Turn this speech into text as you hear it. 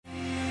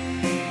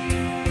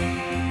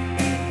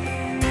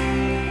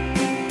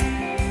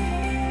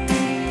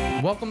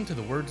Welcome to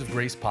the Words of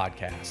Grace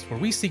podcast, where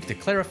we seek to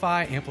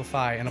clarify,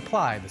 amplify, and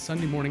apply the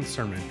Sunday morning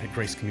sermon at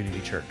Grace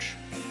Community Church.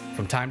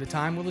 From time to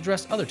time, we'll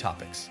address other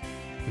topics.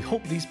 We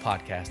hope these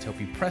podcasts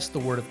help you press the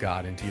Word of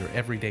God into your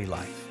everyday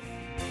life.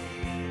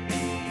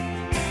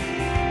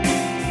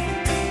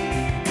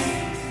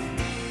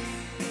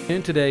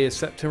 And today is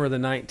September the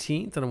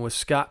 19th, and I'm with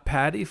Scott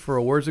Patty for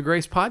a Words of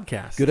Grace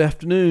podcast. Good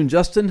afternoon,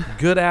 Justin.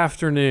 Good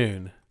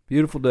afternoon.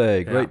 Beautiful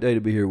day. Great day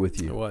to be here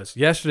with you. It was.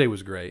 Yesterday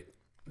was great.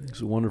 It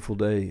was a wonderful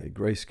day at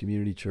Grace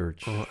Community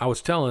Church. I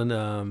was telling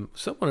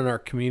someone in our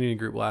community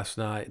group last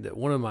night that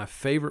one of my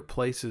favorite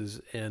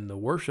places in the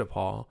worship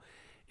hall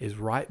is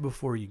right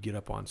before you get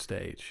up on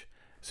stage.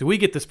 So we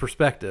get this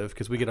perspective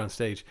because we get on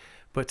stage,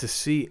 but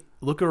to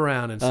look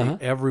around and see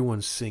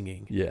everyone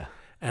singing. Yeah.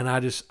 And I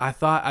had this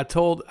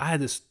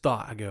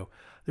thought, I go,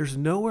 there's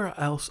nowhere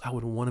else I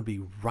would want to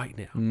be right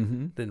now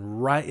than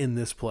right in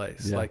this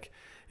place. Yeah. Like,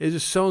 it's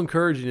just so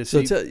encouraging to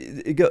see.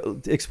 So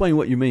explain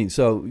what you mean.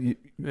 So, you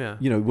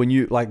know, when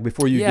you, like,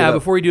 before you get up.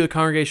 Before you do a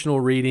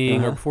congregational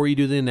reading or before you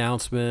do the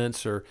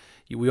announcements,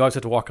 we always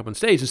have to walk up on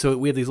stage. And so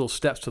we have these little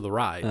steps to the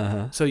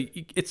right. So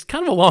it's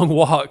kind of a long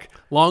walk,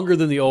 longer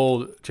than the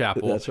old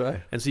chapel. That's right.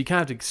 And so you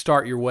kind of have to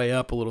start your way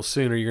up a little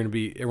sooner.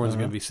 Everyone's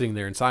going to be sitting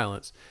there in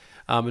silence.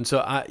 And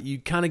so you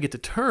kind of get to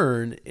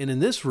turn. And in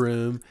this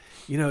room,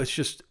 you know, it's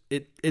just,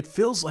 it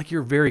feels like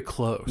you're very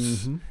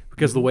close.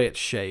 Because of the way it's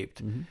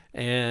shaped.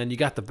 And you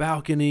got the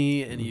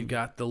balcony and you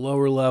got the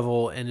lower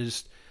level and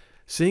just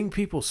seeing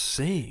people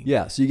sing.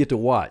 Yeah, so you get to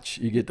watch.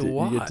 You get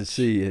to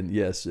see, and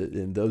yes,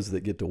 and those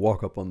that get to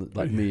walk up on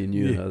like me and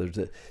you and others.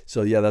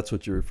 So yeah, that's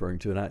what you're referring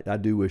to. And I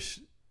do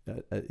wish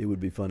it would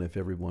be fun if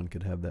everyone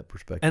could have that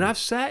perspective. And I've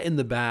sat in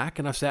the back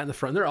and I've sat in the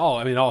front. It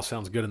all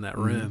sounds good in that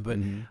room, but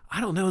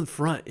I don't know in the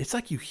front. It's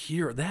like you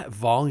hear that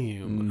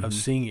volume of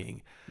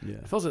singing. Yeah.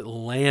 It feels it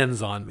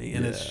lands on me,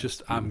 and it's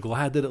just, I'm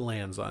glad that it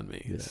lands on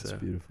me. Yeah, it's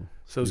beautiful.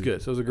 So it was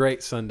good. So it was a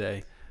great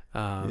Sunday.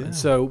 And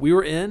so we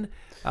were in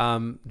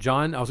John,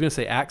 I was going to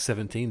say Acts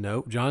 17.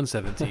 No, John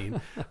 17.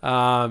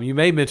 You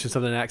may mention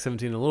something in Acts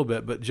 17 in a little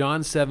bit, but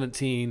John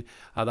 17,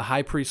 the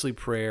high priestly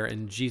prayer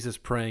and Jesus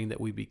praying that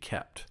we be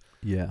kept.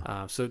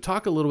 Yeah. So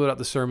talk a little bit about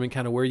the sermon,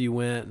 kind of where you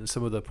went and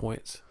some of the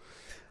points.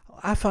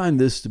 I find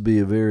this to be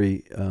a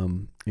very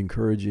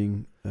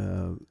encouraging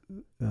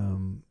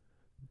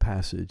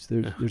passage.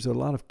 There's a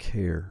lot of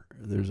care.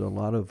 There's a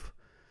lot of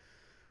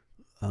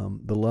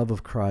the love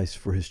of Christ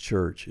for his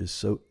church is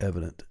so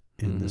evident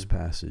in this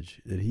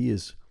passage that he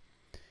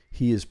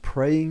is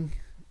praying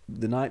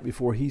the night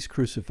before he's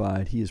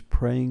crucified. He is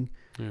praying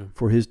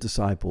for his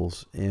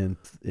disciples, and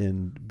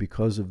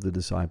because of the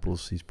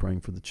disciples, he's praying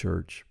for the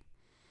church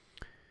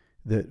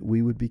that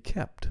we would be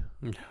kept.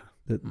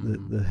 That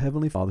the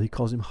Heavenly Father, he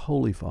calls him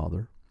Holy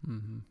Father,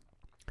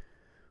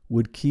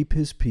 would keep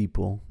his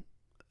people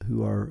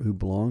who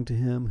belong to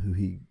him, who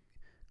he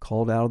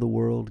called out of the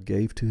world,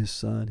 gave to his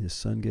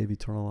Son gave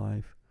eternal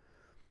life,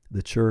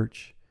 the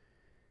church,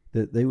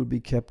 that they would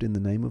be kept in the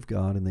name of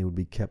God and they would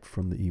be kept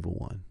from the evil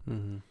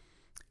one.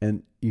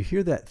 And you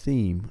hear that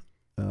theme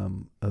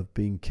of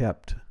being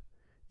kept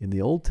in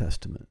the Old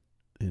Testament,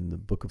 in the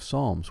book of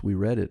Psalms. We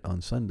read it on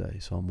Sunday,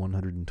 Psalm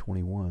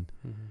 121,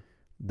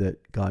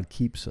 that God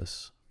keeps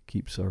us,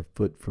 keeps our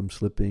foot from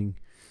slipping,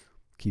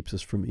 keeps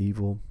us from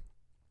evil,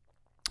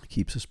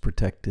 keeps us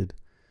protected.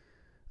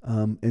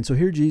 And so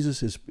here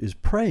Jesus is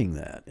praying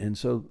that. And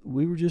so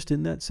we were just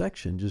in that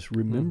section, just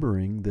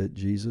remembering that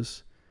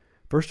Jesus,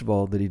 first of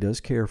all, that he does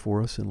care for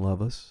us and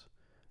love us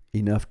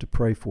enough to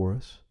pray for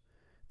us,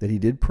 that he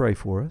did pray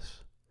for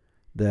us,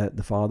 that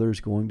the Father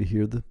is going to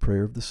hear the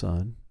prayer of the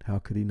Son. How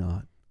could he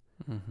not?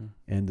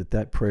 And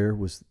that prayer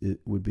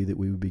would be that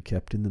we would be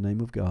kept in the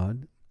name of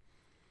God,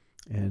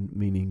 and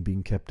meaning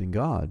being kept in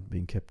God,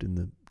 being kept in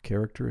the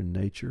character and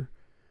nature,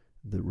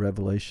 the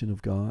revelation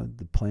of God,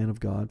 the plan of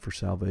God for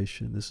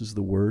salvation. This is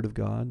the Word of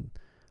God,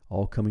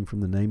 all coming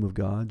from the name of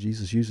God.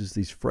 Jesus uses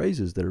these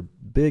phrases that are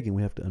big, and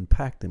we have to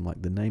unpack them,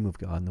 like the name of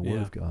God and the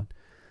Word of God.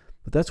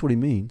 But that's what he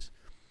means,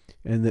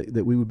 and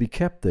that we would be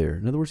kept there.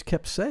 In other words,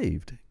 kept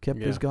saved,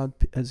 kept as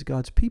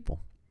God's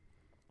people.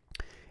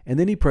 And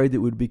then he prayed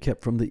that we would be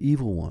kept from the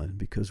evil one,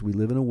 because we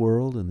live in a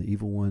world, and the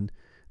evil one,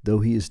 though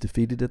he is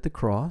defeated at the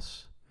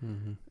cross,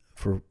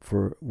 for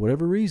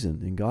whatever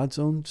reason, in God's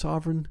own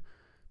sovereign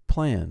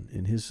plan,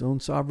 in his own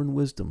sovereign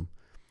wisdom,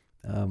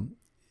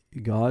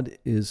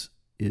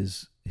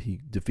 Christ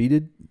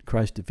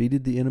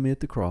defeated the enemy at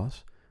the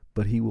cross,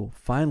 but he will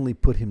finally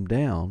put him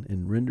down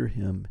and render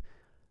him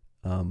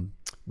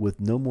with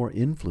no more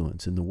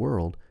influence in the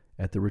world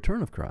at the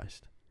return of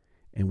Christ.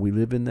 And we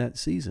live in that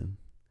season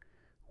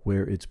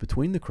where it's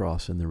between the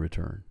cross and the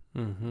return.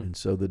 And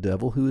so the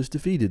devil, who is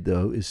defeated,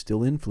 though, is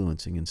still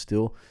influencing and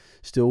still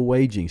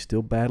waging,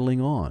 still battling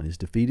on. His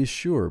defeat is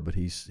sure, but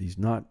he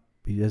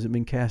hasn't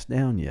been cast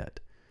down yet.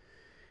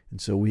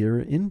 And so we are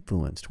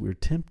influenced, we're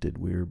tempted,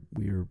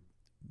 we're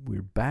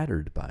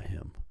battered by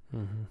him.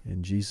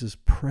 And Jesus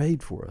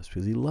prayed for us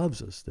because he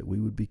loves us, that we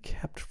would be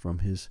kept from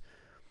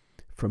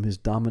from his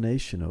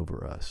domination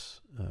over us.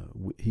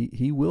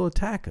 He will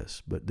attack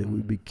us, but that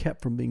we'd be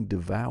kept from being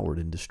devoured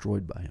and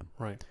destroyed by him.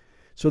 Right.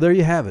 So there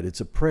you have it.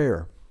 It's a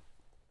prayer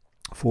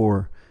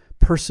for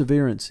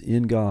perseverance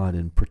in God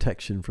and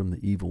protection from the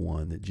evil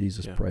one that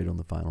Jesus prayed on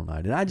the final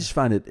night. And I just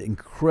find it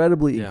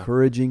incredibly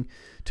encouraging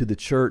to the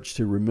church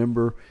to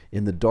remember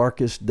in the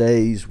darkest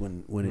days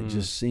when it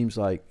just seems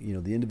like,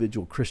 the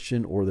individual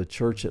Christian or the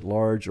church at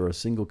large or a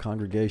single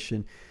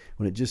congregation,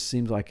 when it just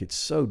seems like it's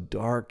so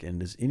dark, and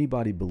does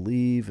anybody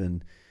believe,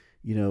 and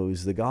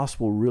is the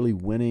gospel really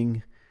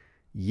winning?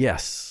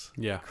 Yes.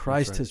 Yeah.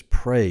 Christ has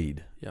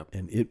prayed,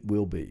 and it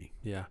will be.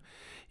 Yeah.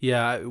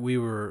 Yeah, we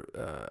were,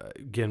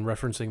 again,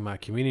 referencing my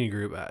community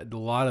group. A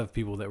lot of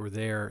people that were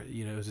there,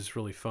 it was just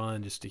really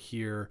fun just to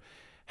hear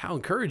how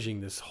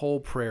encouraging this whole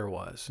prayer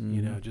was,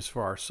 just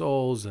for our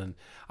souls. And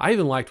I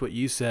even liked what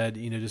you said,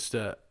 just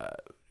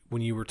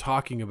when you were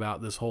talking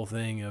about this whole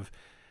thing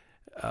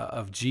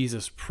of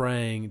Jesus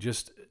praying,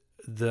 just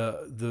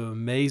the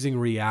amazing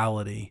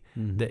reality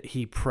that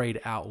he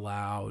prayed out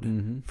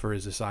loud for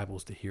his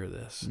disciples to hear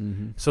this,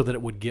 so that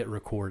it would get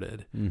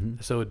recorded,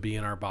 so it would be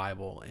in our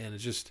Bible. And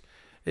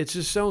it's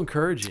just so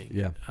encouraging.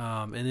 Yeah.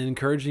 And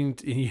encouraging.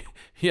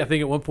 I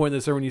think at one point in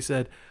the sermon you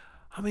said,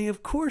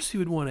 of course he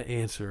would want to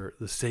answer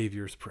the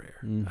Savior's prayer.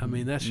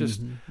 That's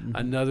just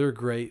another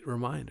great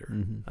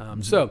reminder.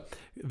 So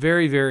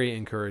very, very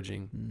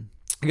encouraging.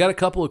 I got a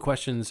couple of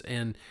questions,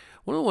 and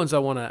one of the ones I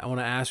want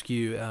to ask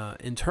you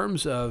in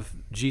terms of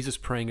Jesus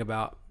praying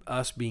about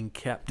us being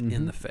kept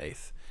in the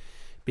faith,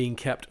 being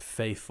kept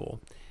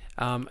faithful.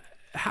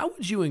 How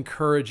would you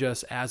encourage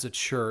us as a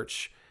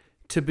church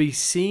to be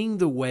seeing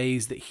the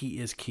ways that he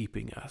is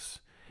keeping us?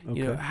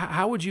 Okay.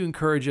 How would you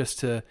encourage us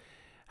to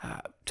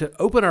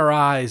open our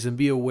eyes and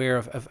be aware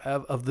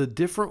of the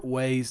different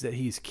ways that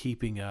he's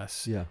keeping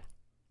us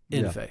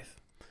in faith?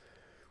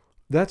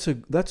 That's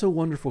a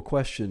wonderful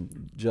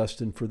question,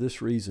 Justin, for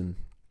this reason.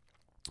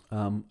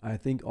 I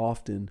think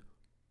often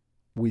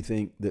we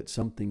think that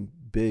something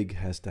big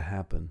has to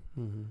happen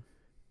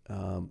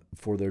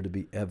for there to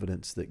be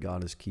evidence that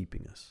God is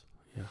keeping us.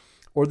 Yeah.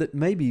 Or that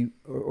maybe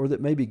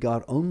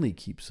God only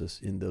keeps us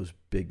in those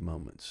big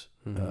moments,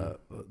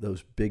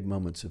 those big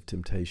moments of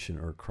temptation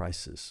or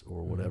crisis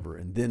or whatever,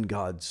 and then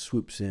God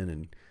swoops in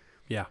and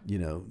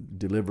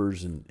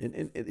delivers,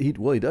 and he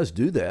does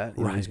do that.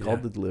 Right, he's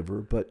called the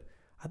deliverer, but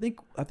I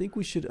think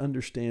we should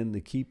understand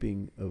the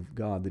keeping of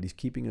God, that he's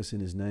keeping us in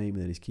his name,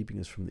 and that he's keeping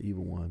us from the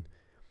evil one,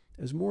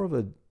 as more of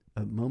a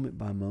moment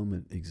by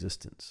moment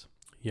existence.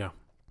 Yeah.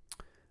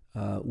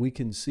 We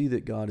can see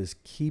that God is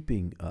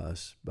keeping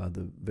us by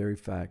the very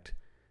fact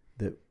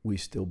that we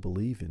still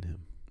believe in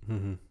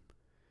him.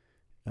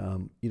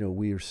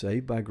 We are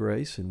saved by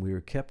grace, and we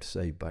are kept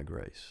saved by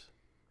grace.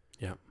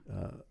 Yeah.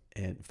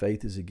 And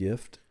faith is a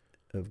gift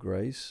of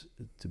grace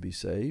to be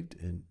saved,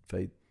 and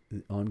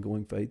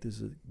ongoing faith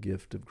is a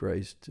gift of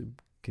grace to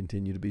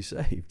continue to be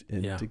saved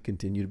and to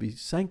continue to be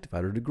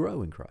sanctified or to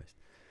grow in Christ.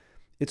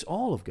 It's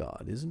all of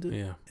God, isn't it?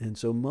 Yeah. And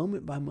so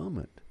moment by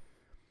moment,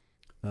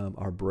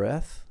 our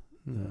breath,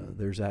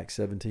 there's Acts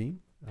 17,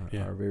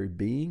 our very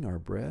being, our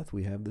breath,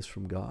 we have this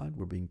from God.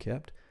 We're being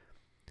kept.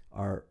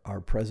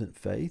 Our present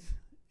faith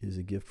is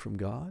a gift from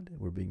God.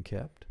 We're being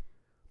kept.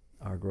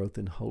 Our growth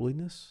in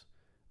holiness,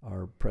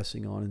 our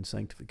pressing on in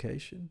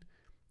sanctification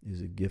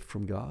is a gift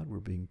from God. We're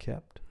being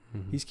kept.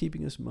 He's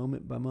keeping us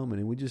moment by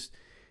moment. And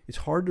it's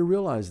hard to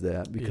realize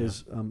that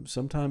because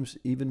sometimes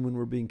even when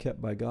we're being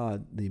kept by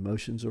God, the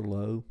emotions are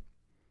low.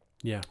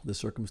 Yeah. The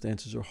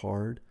circumstances are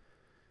hard.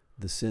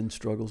 The sin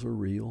struggles are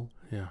real.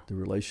 Yeah. The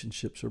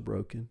relationships are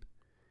broken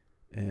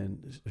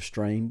and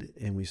strained.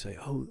 And we say,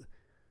 oh,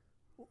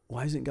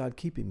 why isn't God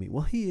keeping me?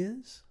 Well, he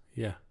is.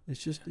 Yeah.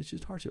 It's just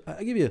hardship.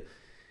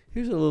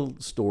 Here's a little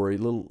story,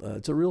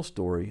 it's a real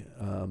story.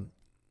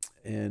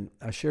 And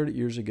I shared it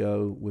years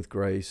ago with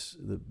Grace,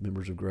 the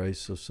members of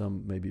Grace, so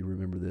some maybe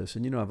remember this.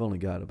 And, I've only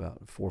got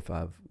about 4 or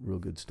 5 real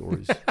good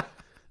stories.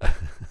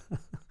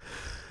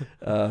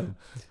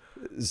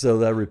 So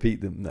that I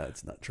repeat them.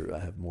 That's not true. I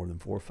have more than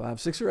 4 or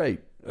 5, 6 or 8.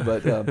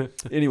 But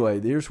anyway,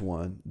 there's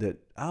one that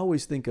I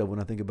always think of when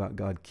I think about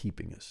God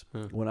keeping us.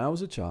 When I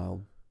was a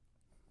child,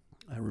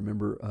 I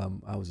remember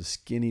I was a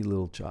skinny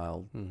little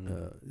child,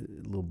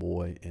 little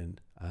boy,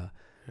 and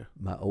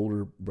my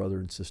older brother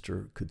and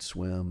sister could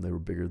swim. They were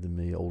bigger than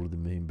me, older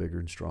than me, and bigger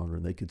and stronger,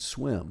 and they could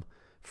swim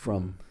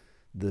from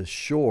the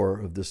shore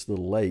of this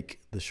little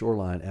lake, the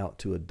shoreline, out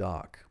to a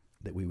dock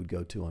that we would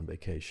go to on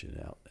vacation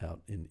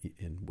out in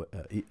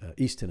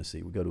East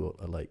Tennessee. We'd go to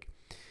a lake.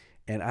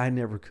 And I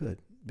never could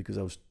because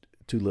I was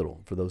too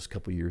little for those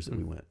couple years that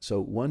we went.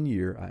 So one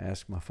year I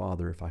asked my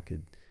father if I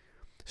could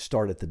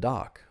start at the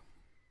dock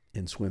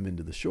and swim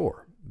into the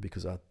shore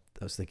because I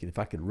was thinking if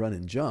I could run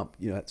and jump,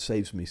 that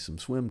saves me some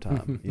swim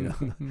time,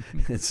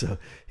 And so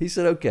he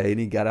said, okay. And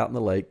he got out in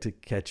the lake to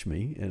catch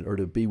me or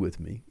to be with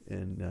me.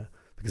 And,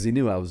 because he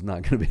knew I was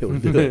not going to be able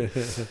to do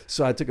it.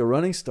 So I took a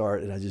running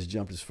start and I just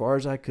jumped as far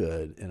as I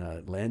could and I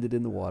landed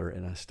in the water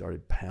and I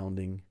started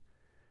pounding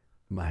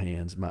my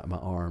hands, my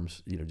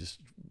arms,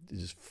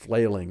 just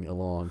flailing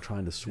along,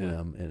 trying to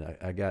swim. Yeah. And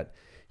I got,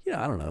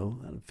 I don't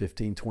know,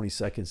 15, 20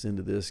 seconds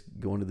into this,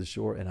 going to the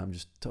shore, and I'm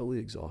just totally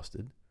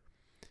exhausted.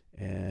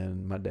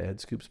 And my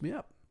dad scoops me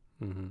up.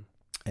 Mm-hmm.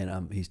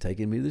 And he's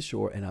taking me to the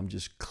shore, and I'm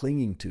just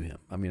clinging to him.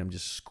 I mean, I'm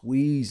just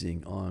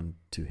squeezing on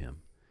to him.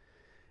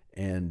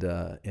 And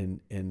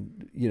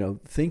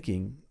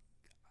thinking,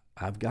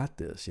 I've got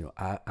this.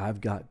 I've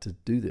got to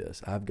do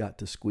this. I've got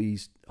to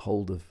squeeze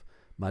hold of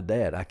my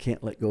dad. I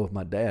can't let go of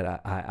my dad.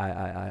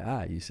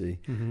 I you see.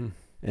 Mm-hmm.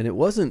 And it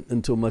wasn't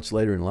until much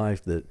later in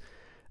life that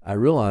I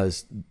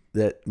realized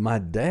that my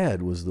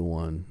dad was the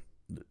one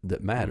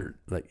that mattered.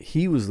 Like,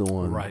 he was the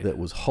one that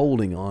was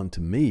holding on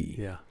to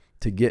me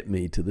to get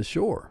me to the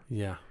shore.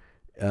 Yeah.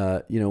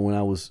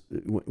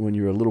 When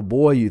you're a little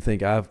boy, you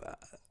think,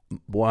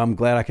 I'm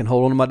glad I can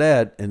hold on to my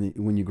dad. And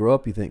when you grow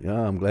up, you think,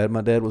 I'm glad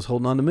my dad was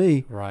holding on to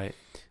me. Right.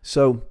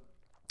 So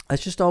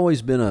it's just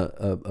always been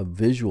a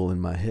visual in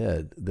my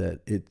head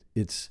that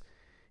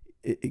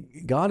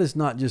God is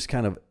not just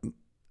kind of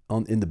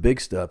in the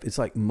big stuff. It's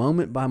like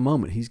moment by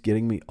moment, he's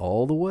getting me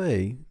all the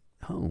way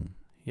home.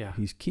 Yeah.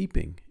 He's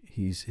keeping.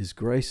 His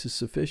grace is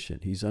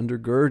sufficient. He's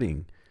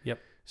undergirding. Yep.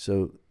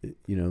 So,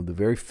 the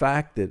very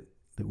fact that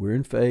we're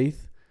in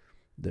faith,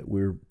 that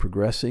we're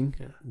progressing,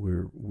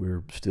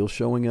 we're still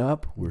showing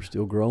up, we're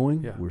still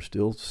growing, we're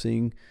still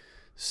seeing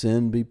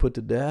sin be put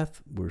to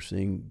death, we're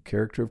seeing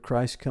character of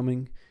Christ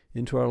coming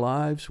into our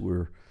lives,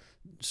 we're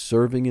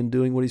serving and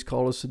doing what he's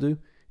called us to do.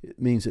 It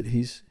means that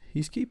he's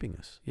keeping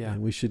us. Yeah.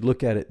 And we should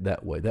look at it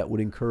that way. That would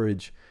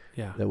encourage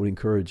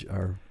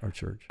our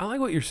church. I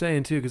like what you're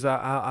saying too, because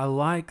I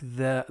like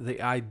the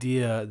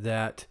idea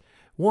that,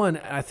 one,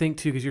 I think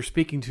too, because you're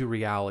speaking to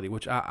reality,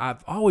 which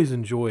I've always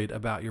enjoyed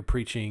about your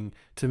preaching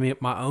to me,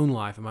 my own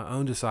life and my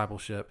own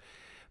discipleship,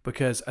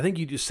 because I think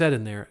you just said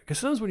in there, because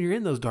sometimes when you're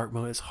in those dark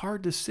moments, it's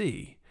hard to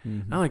see.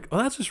 Mm-hmm. I'm like,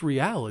 that's just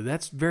reality.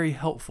 That's very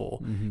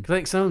helpful. Because I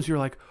think sometimes you're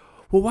like,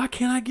 well, why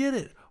can't I get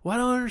it? Well, I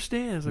don't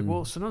understand. It's like,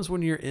 well, sometimes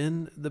when you're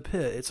in the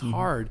pit, it's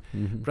hard.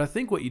 Mm-hmm. But I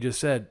think what you just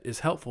said is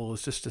helpful,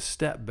 is just to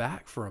step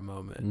back for a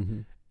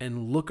moment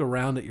and look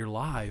around at your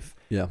life.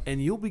 Yeah.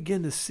 And you'll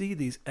begin to see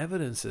these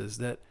evidences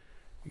that,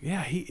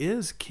 he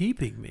is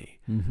keeping me.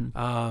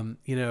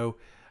 Mm-hmm.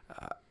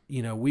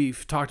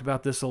 We've talked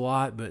about this a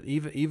lot, but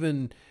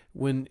even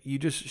when you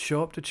just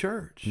show up to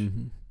church,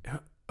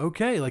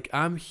 okay, like,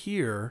 I'm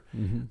here.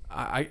 Mm-hmm.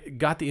 I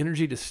got the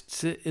energy to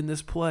sit in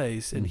this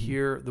place and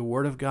hear the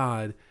word of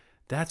God.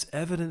 That's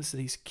evidence that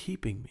he's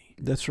keeping me.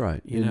 That's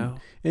right.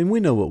 And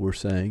we know what we're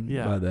saying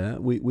by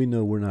that. We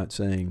know we're not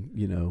saying,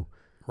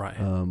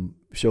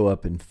 show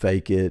up and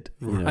fake it,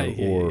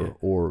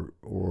 or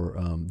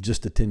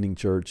just attending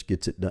church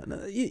gets it done.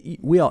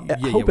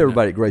 I hope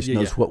everybody at Grace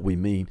knows what we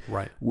mean.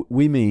 Right.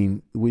 We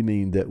mean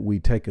that we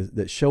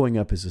that showing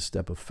up is a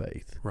step of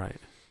faith. Right.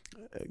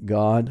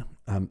 God,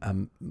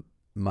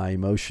 my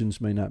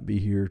emotions may not be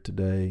here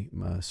today.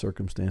 My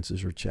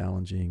circumstances are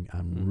challenging.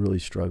 I'm really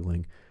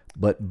struggling.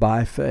 But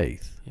by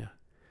faith,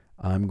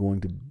 I'm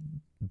going to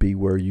be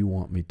where you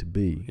want me to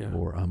be,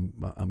 or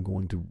I'm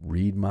going to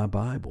read my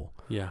Bible.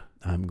 Yeah,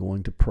 I'm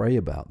going to pray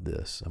about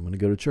this. I'm going to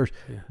go to church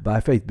by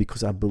faith,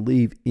 because I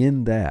believe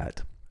in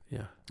that.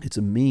 Yeah, it's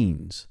a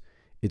means.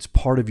 It's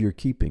part of your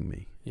keeping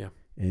me. Yeah,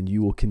 and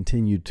you will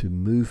continue to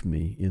move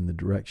me in the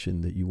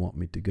direction that you want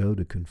me to go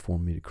to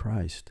conform me to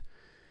Christ.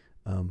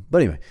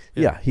 But anyway,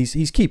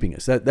 he's keeping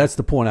us. That's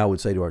the point I would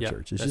say to our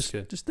church. Is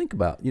just think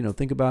about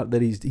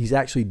that he's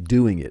actually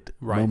doing it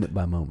moment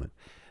by moment.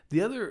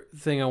 The other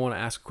thing I want to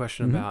ask a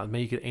question about,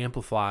 maybe you could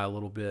amplify a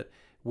little bit,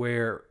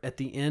 where at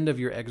the end of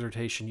your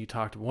exhortation you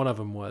talked, one of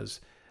them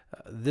was,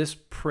 this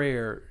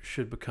prayer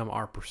should become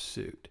our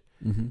pursuit.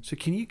 Mm-hmm. So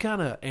can you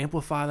kind of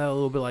amplify that a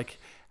little bit? Like,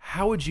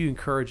 how would you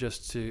encourage us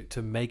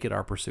to make it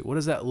our pursuit? What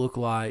does that look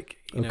like?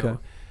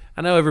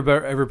 I know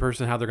every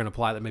person, how they're going to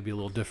apply that may be a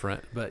little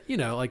different, but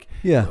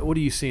what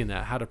do you see in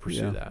that? How to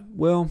pursue that?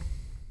 Well,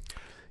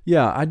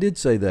 I did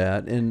say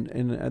that, and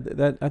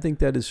that I think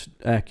that is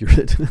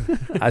accurate.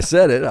 I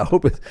said it. I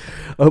hope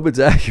it's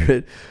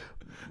accurate.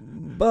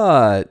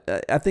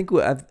 But I think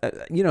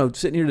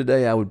sitting here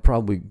today, I would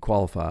probably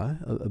qualify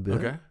a bit.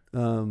 Okay.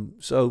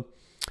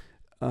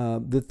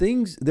 The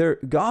things there,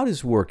 God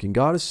is working.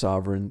 God is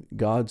sovereign.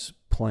 God's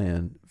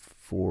plan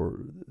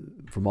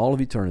from all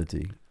of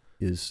eternity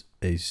is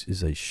a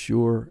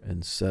sure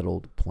and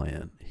settled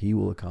plan. He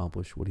will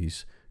accomplish what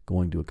he's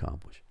going to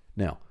accomplish.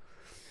 Now,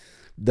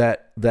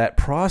 that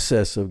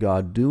process of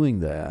God doing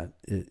that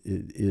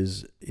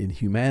is in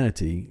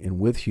humanity and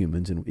with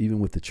humans and even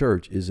with the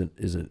church is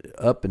an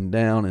up and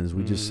down. And as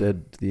we just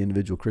said, the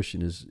individual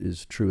Christian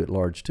is true at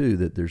large too,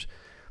 that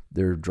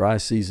there are dry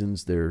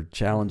seasons, there are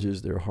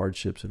challenges, there are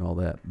hardships and all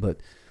that.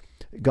 But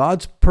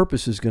God's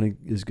purpose is going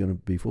to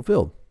be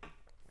fulfilled.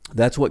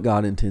 That's what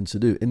God intends to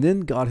do. And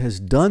then God has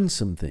done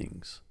some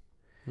things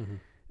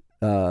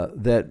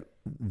that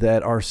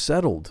are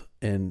settled.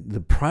 And the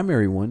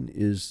primary one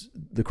is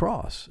the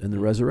cross and the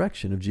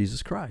resurrection of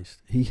Jesus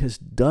Christ. He has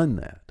done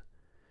that.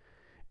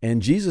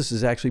 And Jesus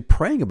is actually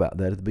praying about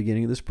that at the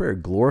beginning of this prayer.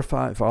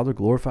 Father,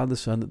 glorify the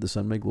Son, that the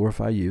Son may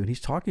glorify you. And he's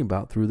talking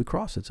about through the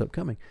cross that's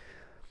upcoming.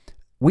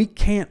 We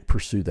can't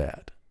pursue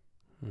that.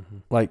 Mm-hmm.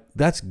 Like,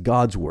 that's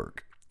God's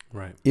work.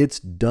 Right. It's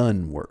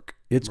done work.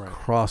 It's Right.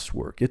 cross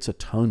work. It's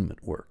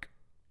atonement work.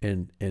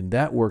 And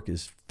that work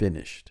is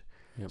finished.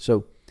 Yep.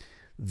 So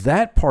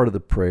that part of the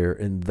prayer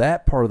and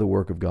that part of the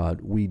work of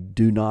God, we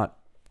do not,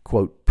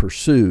 quote,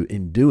 pursue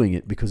in doing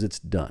it because it's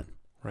done.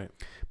 Right.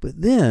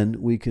 But then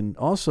we can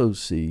also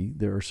see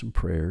there are some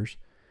prayers,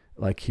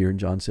 like here in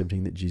John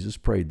 17, that Jesus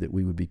prayed that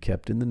we would be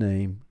kept in the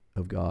name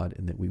of God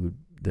and that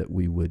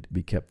we would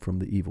be kept from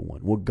the evil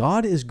one. Well,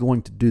 God is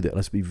going to do that.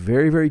 Let's be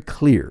very, very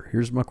clear.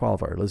 Here's my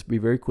qualifier. Let's be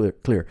very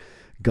clear.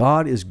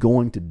 God is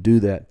going to do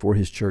that for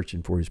his church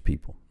and for his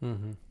people.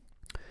 Mm-hmm.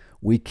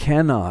 We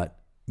cannot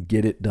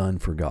get it done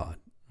for God.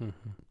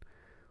 Mm-hmm.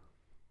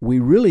 We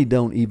really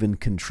don't even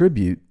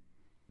contribute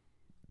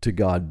to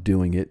God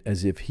doing it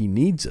as if he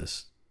needs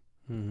us.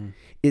 Mm-hmm.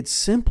 It's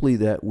simply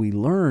that we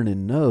learn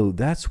and know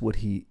that's what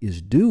he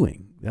is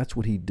doing. That's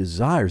what he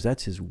desires.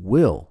 That's his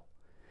will.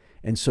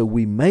 And so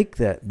we make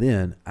that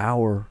then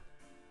our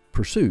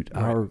pursuit,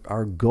 Right.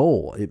 our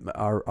goal,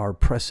 our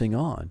pressing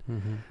on.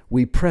 Mm-hmm.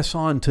 We press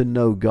on to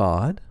know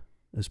God,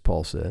 as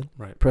Paul said.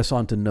 Right. Press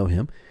on to know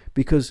him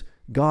because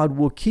God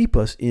will keep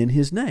us in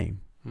his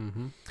name.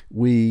 Mm-hmm.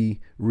 We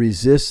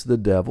resist the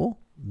devil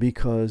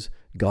because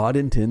God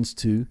intends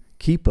to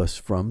keep us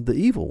from the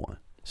evil one.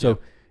 So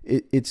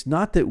it's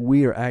not that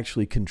we are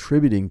actually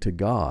contributing to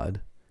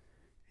God.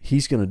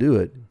 He's going to do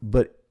it,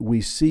 but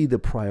we see the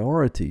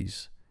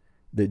priorities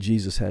that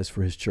Jesus has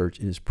for his church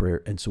in his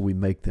prayer, and so we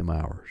make them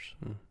ours.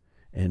 Mm.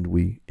 And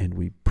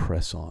we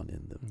press on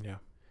in them. Yeah.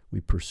 We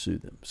pursue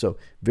them. So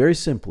very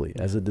simply,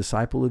 as a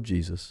disciple of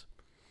Jesus,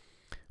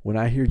 when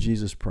I hear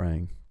Jesus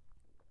praying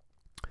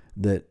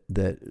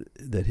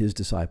that his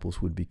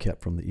disciples would be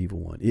kept from the evil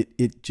one,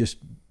 it just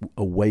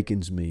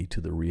awakens me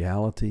to the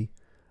reality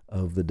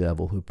of the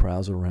devil who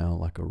prowls around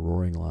like a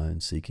roaring lion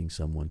seeking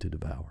someone to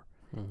devour.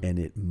 Mm-hmm. And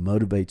it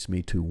motivates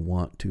me to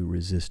want to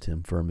resist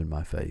him firm in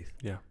my faith.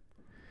 Yeah.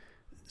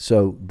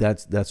 So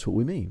that's what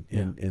we mean.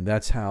 Yeah. And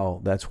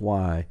that's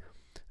why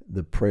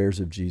the prayers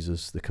of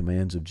Jesus, the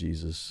commands of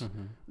Jesus,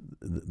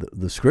 Mm-hmm.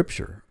 the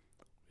scripture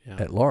Yeah.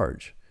 at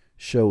large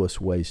show us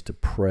ways to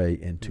pray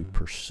and to Mhm.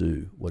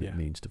 pursue what Yeah. it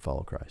means to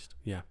follow Christ.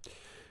 Yeah.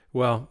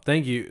 Well,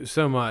 thank you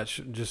so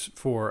much just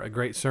for a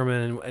great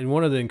sermon. And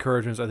one of the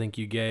encouragements I think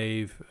you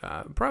gave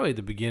probably at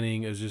the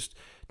beginning is just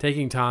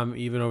taking time,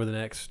 even over the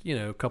next,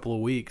 couple of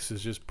weeks,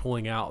 is just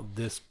pulling out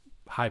this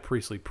high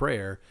priestly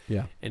prayer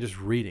Yeah. and just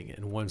reading it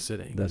in one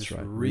sitting. That's just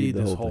right. Read the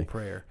this whole whole thing.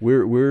 prayer.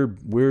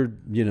 We're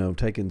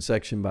taking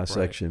section by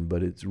section,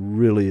 but it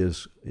really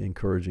is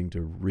encouraging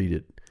to read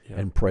it Yeah.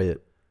 and pray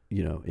it,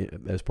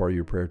 as part of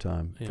your prayer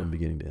time Yeah. from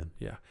beginning to end.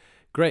 Yeah.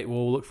 Great. Well,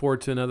 we'll look forward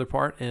to another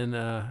part in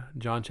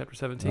John chapter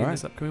 17 All right.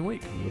 this upcoming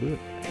week. We'll do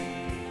it.